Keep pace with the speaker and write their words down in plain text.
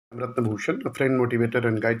R.Bhushan, a friend, motivator,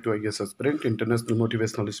 and guide to IAS aspirant, international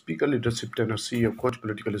motivational speaker, leadership trainer, CEO, coach,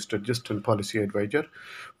 political strategist, and policy advisor.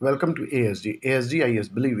 Welcome to ASG. ASG,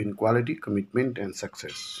 IAS believe in quality, commitment, and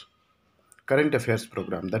success. Current Affairs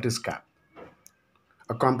Program, that is CAP,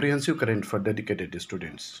 a comprehensive current for dedicated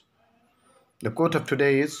students. The quote of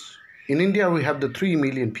today is, in India we have the 3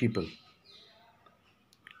 million people.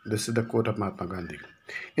 This is the quote of Mahatma Gandhi.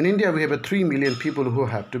 In India we have a 3 million people who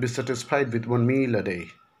have to be satisfied with one meal a day.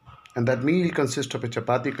 And that meal consists of a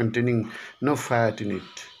chapati containing no fat in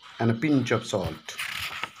it and a pinch of salt.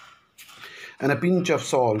 And a pinch of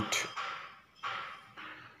salt.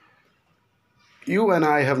 You and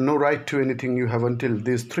I have no right to anything you have until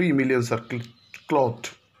these 3 millions are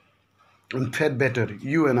clothed and fed better.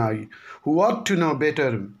 You and I, who ought to know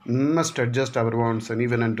better, must adjust our wants and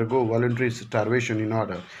even undergo voluntary starvation in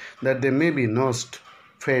order that they may be nursed,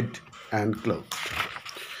 fed, and clothed.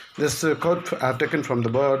 This quote I have taken from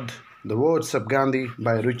the words of Gandhi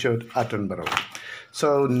by Richard Attenborough.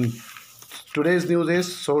 So today's news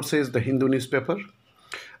is, source is the Hindu newspaper.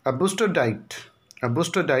 A booster diet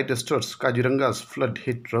stirs Kajiranga's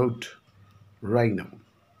flood-hit road rhino.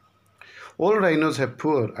 All rhinos have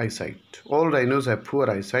poor eyesight. Some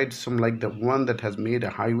like the one that has made a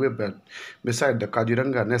highway beside the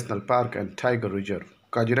Kaziranga National Park and Tiger Reserve.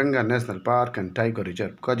 Kaziranga National Park and Tiger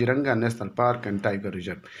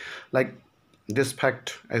Reserve. Like this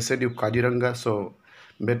fact, I said you Kaziranga, so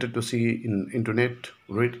better to see in internet,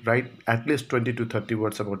 write at least 20 to 30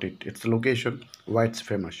 words about it. Its location, why it's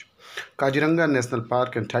famous. Kaziranga National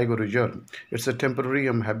Park and Tiger Reserve, it's a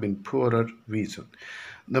temporarium have been poorer reason.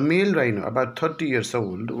 The male rhino, about 30 years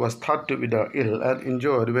old, was thought to be ill and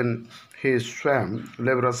injured when he swam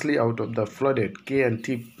laboriously out of the flooded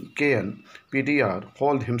KNPTR,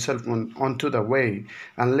 hauled himself onto the way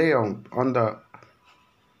and lay on the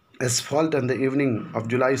asphalt on the evening of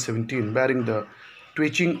July 17, bearing the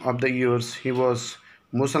twitching of the ears. He was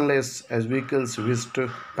motionless as vehicles whizzed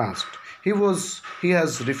past. He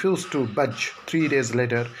has refused to budge 3 days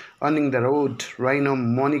later, earning the road rhino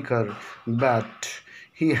moniker, but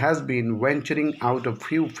he has been venturing out a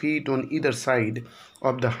few feet on either side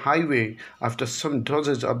of the highway after some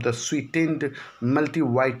doses of the sweetened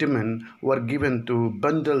multivitamin were given to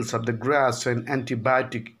bundles of the grass and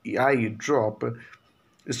antibiotic eye drop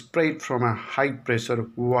sprayed from a high-pressure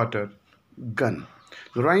water gun.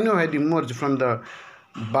 The rhino had emerged from the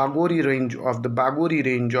Bagori range of the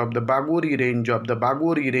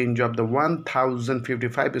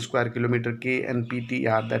 1055 square kilometer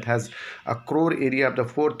KNPTR that has a core area of the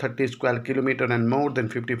 430 square kilometer and more than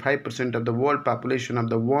 55% of the world population of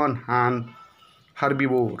the one-hand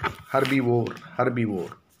herbivore.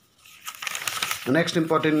 The next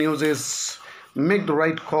important news is, make the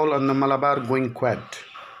right call on the Malabar going quad.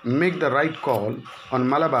 India's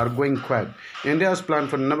plan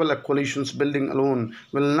for naval coalitions building alone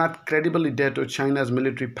will not credibly deter China's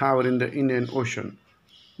military power in the Indian Ocean.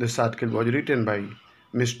 This article was written by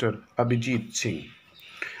Mr. Abhijit Singh.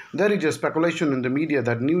 There is a speculation in the media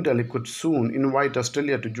that New Delhi could soon invite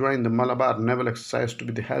Australia to join the Malabar naval exercise to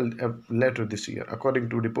be held later this year, according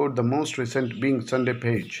to report, the most recent being Sunday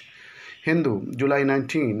page. Hindu, July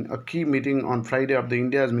 19, a key meeting on Friday of the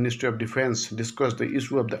India's Ministry of Defence discussed the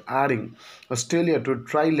issue of the adding Australia to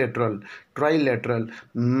trilateral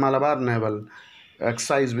Malabar naval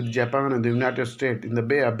exercise with Japan and the United States in the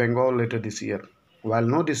Bay of Bengal later this year. While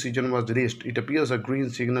no decision was reached, it appears a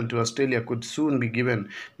green signal to Australia could soon be given,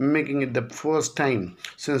 making it the first time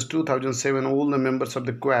since 2007 all the members of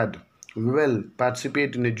the Quad will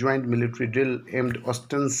participate in a joint military drill aimed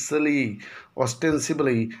ostensibly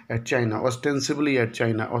at China.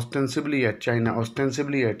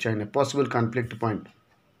 Possible conflict point.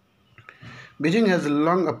 Beijing has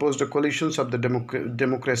long opposed the coalitions of the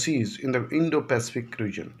democracies in the Indo-Pacific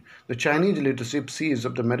region. The Chinese leadership sees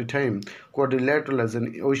of the maritime quadrilateral as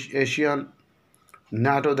an Asian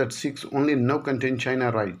NATO that seeks only no-contain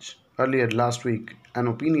China rights. Earlier last week, an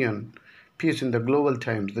opinion piece in the Global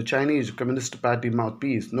Times, the Chinese Communist Party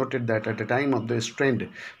mouthpiece noted that at a time of the strained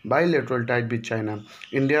bilateral tie with China,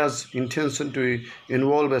 India's intention to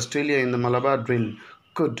involve Australia in the Malabar drill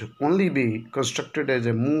could only be constructed as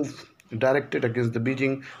a move directed against the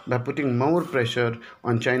Beijing by putting more pressure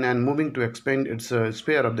on China and moving to expand its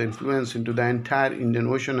sphere of the influence into the entire Indian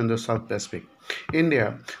Ocean and the South Pacific.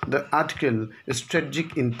 India, the article,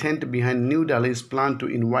 strategic intent behind New Delhi's plan to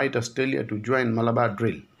invite Australia to join Malabar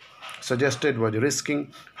drill suggested was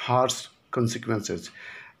risking harsh consequences.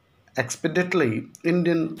 Expeditiously,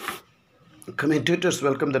 Indian commentators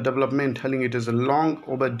welcomed the development, hailing it as a long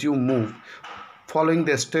overdue move Following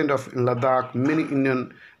the standoff in Ladakh, many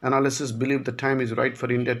Indian analysts believe the time is right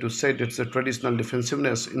for India to set its traditional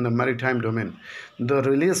defensiveness in the maritime domain. The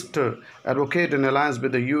released advocate an alliance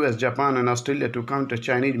with the US, Japan, and Australia to counter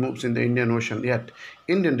Chinese moves in the Indian Ocean. Yet,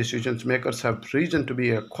 Indian decision makers have reason to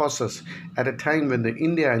be cautious at a time when the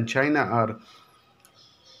India and China are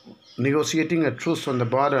negotiating a truce on the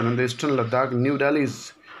border on the eastern Ladakh. New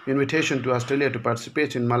Delhi's invitation to Australia to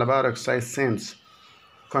participate in Malabar exercise sends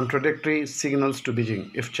contradictory signals to Beijing.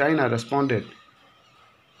 If China responded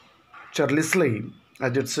churlishly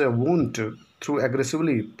as it's wont through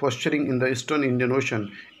aggressively posturing in the eastern Indian Ocean,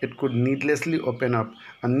 it could needlessly open up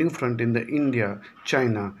a new front in the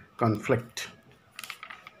India-China conflict.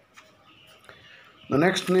 The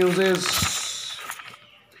next news is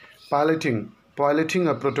piloting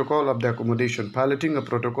a protocol of the accommodation. Piloting a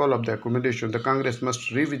protocol of the accommodation. The Congress must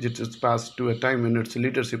revisit its past to a time when its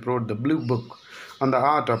leadership wrote the Blue Book on the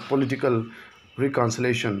art of political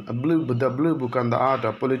reconciliation. The Blue Book on the art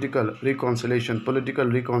of political reconciliation. Political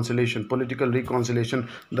reconciliation. Political reconciliation.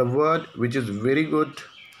 The word which is very good.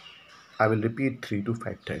 I will repeat 3 to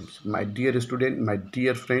 5 times. My dear student, my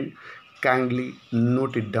dear friend, kindly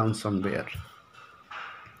note it down somewhere.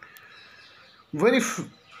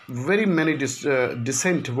 Very many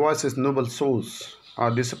dissent voices, noble souls,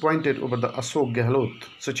 are disappointed over the Ashok Gehlot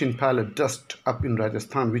Sachin Pilot dust up in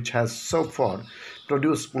Rajasthan, which has so far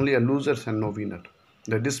produced only a losers and no winner.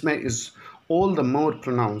 The dismay is all the more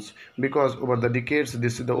pronounced because over the decades,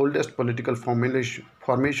 this is the oldest political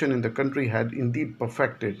formation in the country had indeed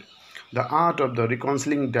perfected the art of the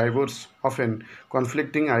reconciling diverse, often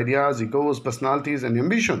conflicting ideas, egos, personalities, and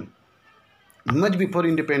ambition. Much before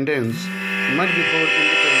independence,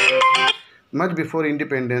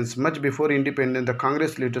 the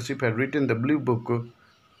Congress leadership had written the Blue Book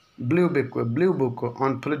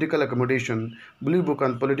on political accommodation,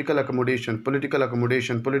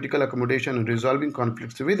 and resolving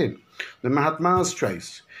conflicts within. The Mahatma's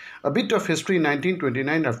choice. A bit of history.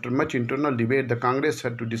 1929, after much internal debate, the Congress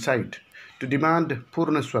had to decide to demand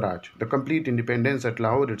Purna Swaraj, the complete independence at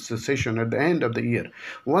Lahore, its secession at the end of the year.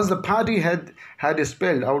 Once the party had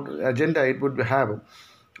spelled out agenda, it would have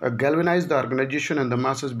galvanized the organization and the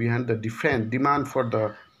masses behind the demand for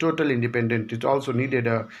the total independence. It also needed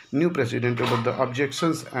a new president over the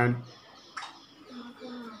objections, and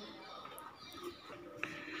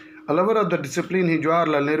a lover of the discipline,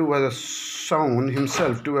 Jawaharlal Nehru has shown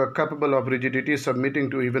himself to a capable of rigidity, submitting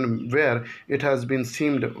to even where it has been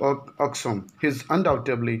seemed irksome. He is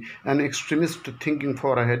undoubtedly an extremist, thinking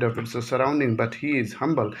far ahead of its surrounding, but he is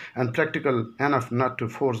humble and practical enough not to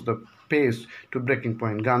force the pace to breaking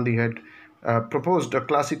point. Gandhi had proposed a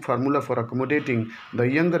classic formula for accommodating the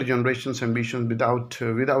younger generation's ambitions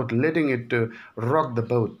without letting it rock the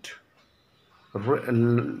boat.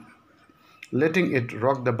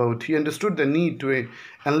 He understood the need to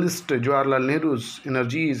enlist Jawaharlal Nehru's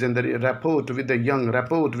energies and the rapport with the young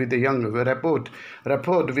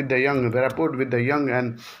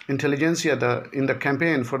and intelligentsia in the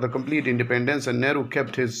campaign for the complete independence, and Nehru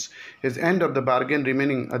kept his end of the bargain,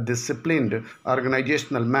 remaining a disciplined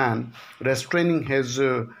organizational man, restraining his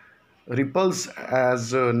repulse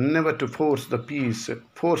as never to force to pace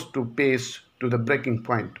to the breaking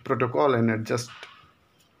point. Protocol and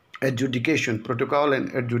adjudication.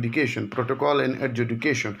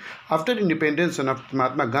 After independence and after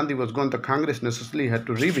Mahatma Gandhi was gone, the Congress necessarily had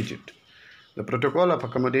to revisit the protocol of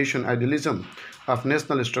accommodation. Idealism of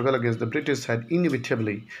national struggle against the British had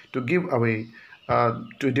inevitably to give away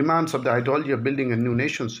to demands of the ideology of building a new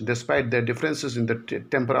nation. Despite their differences in the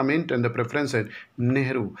temperament and the preferences,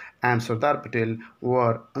 Nehru and Sardar Patel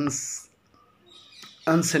were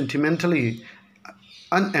unsentimentally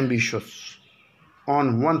unambitious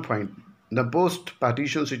on one point. The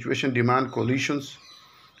post-partition situation demand coalitions,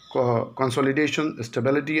 consolidation,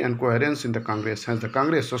 stability, and coherence in the Congress. Hence, the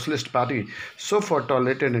Congress Socialist Party, so far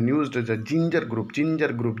tolerated and used as a ginger group,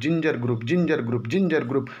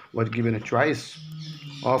 was given a choice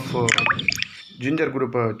of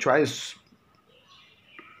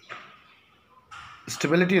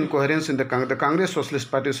stability and coherence in the Congress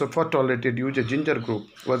Socialist Party, so far tolerated, used a ginger group,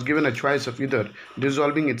 was given a choice of either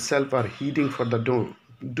dissolving itself or heading for the door.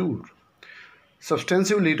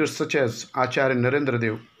 Substantive leaders such as Acharya Narendra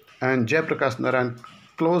Dev and Jayaprakash Narayan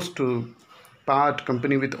close to part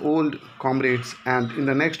company with old comrades, and in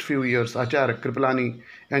the next few years, Acharya Kripalani,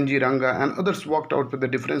 N.G. Ranga, and others walked out with the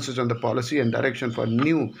differences on the policy and direction for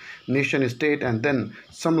new nation state, and then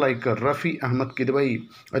some like Rafi Ahmad Kidwai,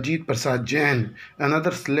 Ajit Prasad Jain, and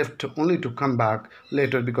others left only to come back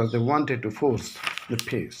later because they wanted to force the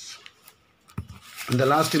pace. And the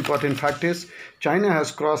last important fact is China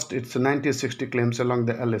has crossed its 1960 claims along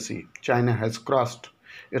the LSE. China has crossed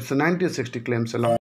its 1960 claims along